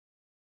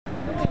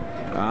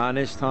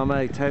Anis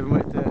Tommy, taimh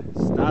with the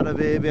Stade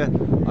Bibia,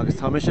 agus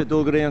Thomisha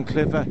Dullgory an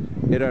Cliffe,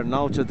 either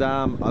Notre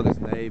Dame, agus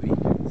Navy.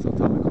 So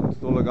Tommy comes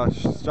to Dullgory,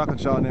 Stock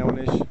and Shaw now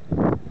ish.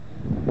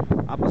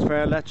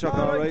 Atmosphere, let's chuck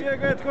alright. Yeah,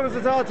 great, good as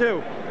it's all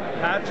too.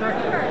 Patrick.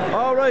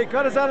 Alright,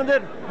 cut us on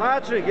did.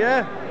 Patrick,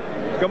 yeah?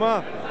 Come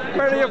on.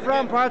 Where are you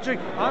from, Patrick?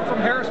 I'm from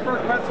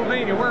Harrisburg,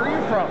 Pennsylvania. Where are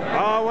you from?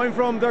 Oh, I'm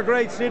from the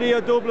great city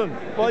of Dublin.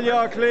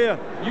 Balliol Clear.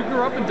 You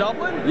grew up in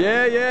Dublin?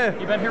 Yeah, yeah.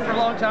 You been here for a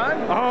long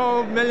time?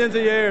 Oh, millions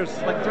of years.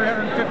 Like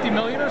 350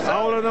 million or so?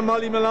 Older than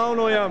Molly Malone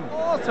I am.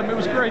 Awesome, it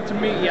was great to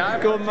meet you.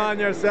 Good man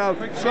yourself.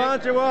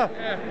 Slant you what?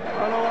 Yeah.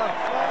 I know what.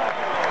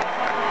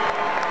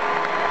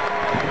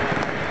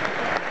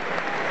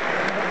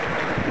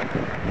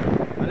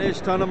 Is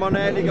ton of money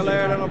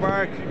Gaelgory on the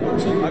bark.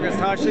 Agus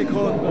Tashi cut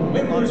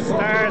on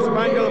Star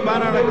Spangled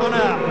Banner like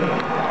gonna.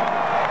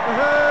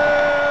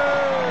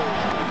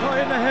 Not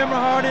in the Himmer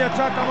Hardy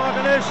attack on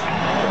Morganish.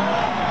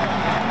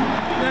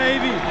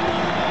 Navy.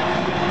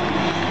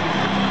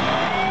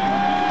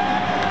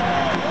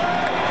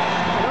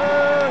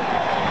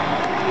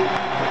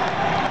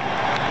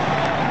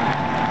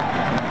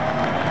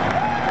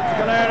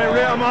 Gaelgory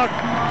real mock.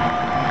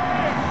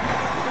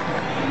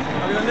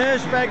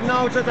 Nish beg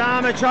Notre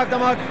Dame, chuck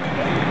them up.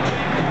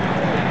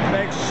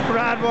 Beg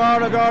scrad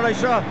war a Gaelgory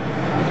shot.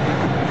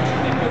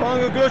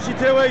 Bongo gushy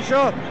two-way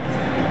shot.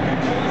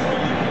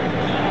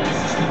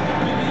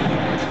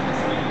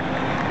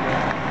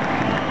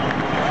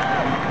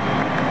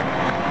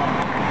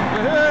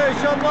 Hey,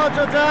 shot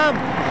Notre Dame.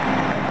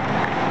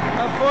 A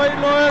fight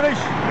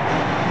Irish.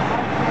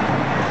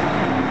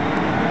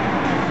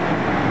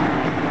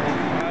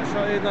 I'll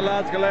show you the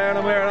lads Gaelgory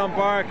and we're on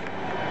park.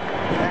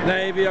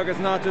 Navy agus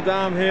Notre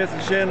Dame here's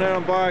the shin there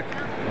on bark.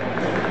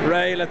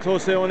 Ray le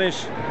tusse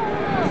onish.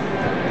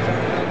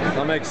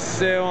 That makes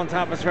so on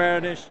atmosphere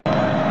onish.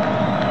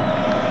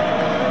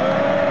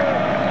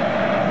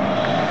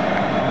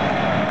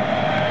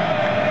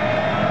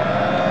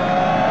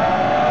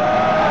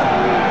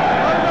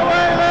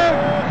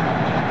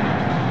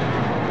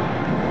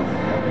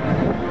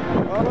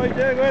 Alright,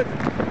 dig it.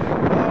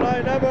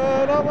 Alright, never.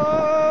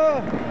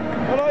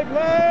 Alright,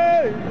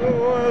 play. The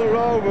world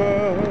rover.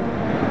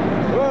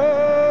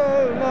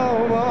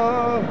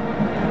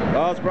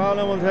 That's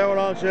Browning will take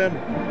on Shin.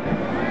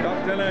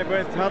 Got Dinner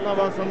with Tottenham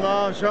on some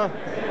long shot.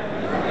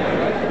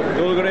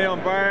 Dullgory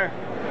on bar.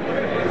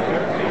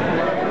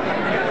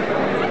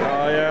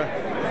 Oh yeah.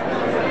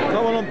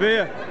 That one on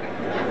beer.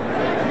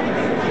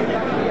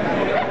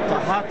 It's a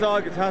hot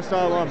dog, it's has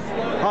that one.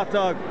 Hot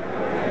dog.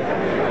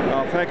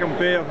 Oh, fucking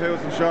beer,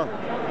 who's the shot.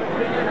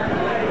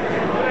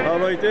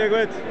 Alright, dig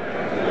it.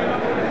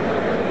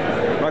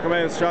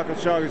 Recommend chocolate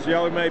shoggers,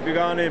 you may be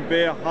gone in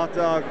beer, hot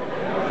dog.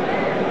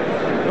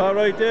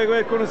 Alright, dig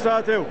it, couldn't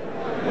start to.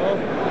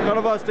 None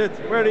of us did.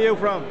 Where are you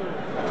from?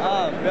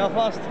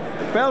 Belfast.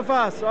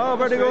 Belfast, oh,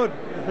 very good.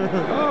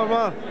 Oh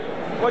man.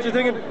 What do you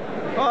think of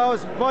oh,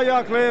 it's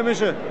Balliol Clear,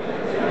 Misha.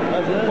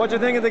 What do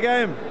you think of the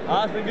game?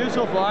 It's been good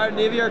so far.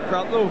 Navy are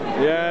crap though.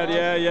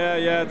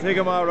 Yeah. Take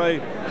them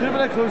alright. Could have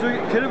been a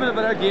closer, could have been a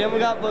better game we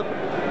got, but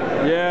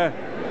yeah.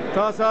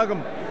 Toss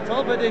Agam. It's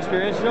all about the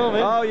experience, you know what I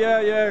mean?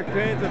 Oh yeah,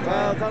 Queen's it's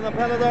on the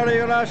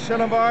Peladori Rash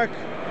and Bark.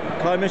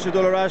 Kai Misha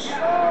Dula Rash.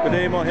 Good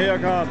day, mo here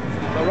come.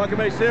 So Rocky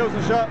Bay Seals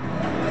and shot.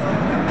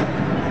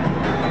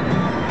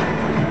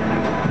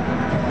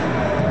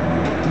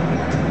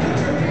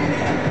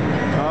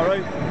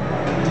 Alright.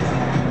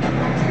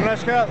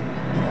 Rash cat.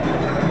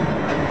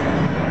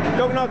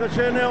 Don't knock the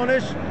chin now on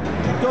this.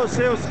 Does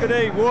Seals good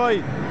day,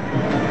 why?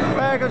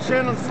 Back and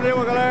shin and slew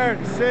a galer.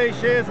 Say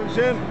shears and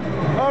shin.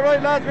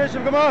 Alright lads,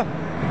 Bishop, come on.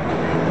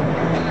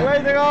 Way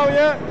to go,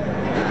 yeah.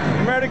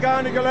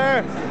 American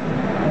galer.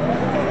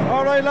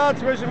 Alright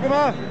lads, Bishop, come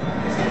on.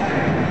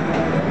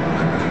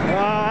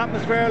 Ah,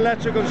 atmosphere,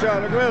 electrical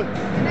shot, look well.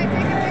 Can I take a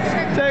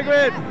picture? Take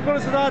it, put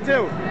us to that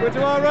too. With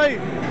you alright?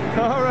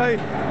 Alright.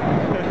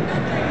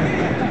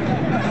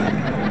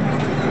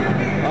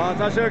 Oh,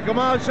 that's your come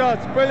on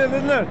shots, brilliant,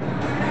 isn't it?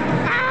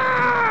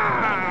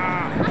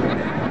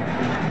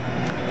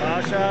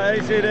 Ah, shot,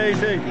 AC to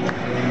AC.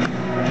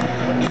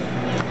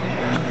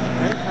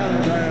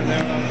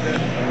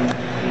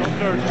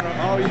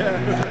 Oh yeah.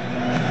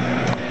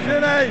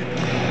 Shinny,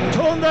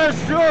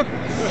 thunderstruck.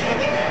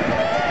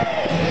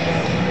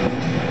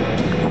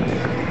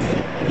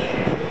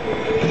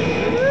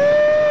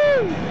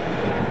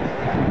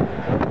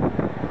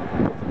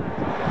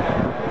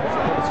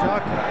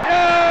 Shock.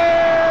 Yay!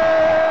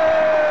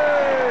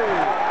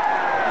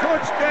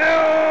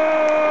 Touchdown!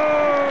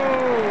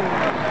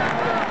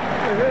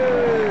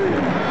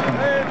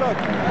 Hey, look.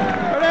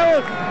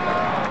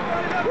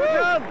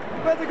 There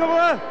better come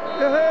on.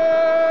 Hey!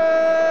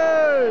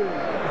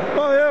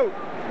 Oh, you.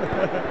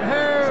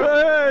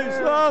 Hey,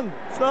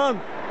 son.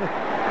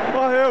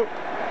 Oh, you.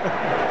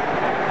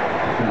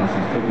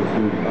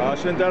 Ah,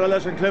 Shindara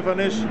Lesh and Cliff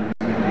and Ish.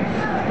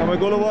 Come on,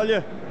 go to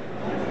Walla.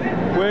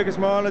 Wake us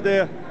morning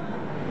there.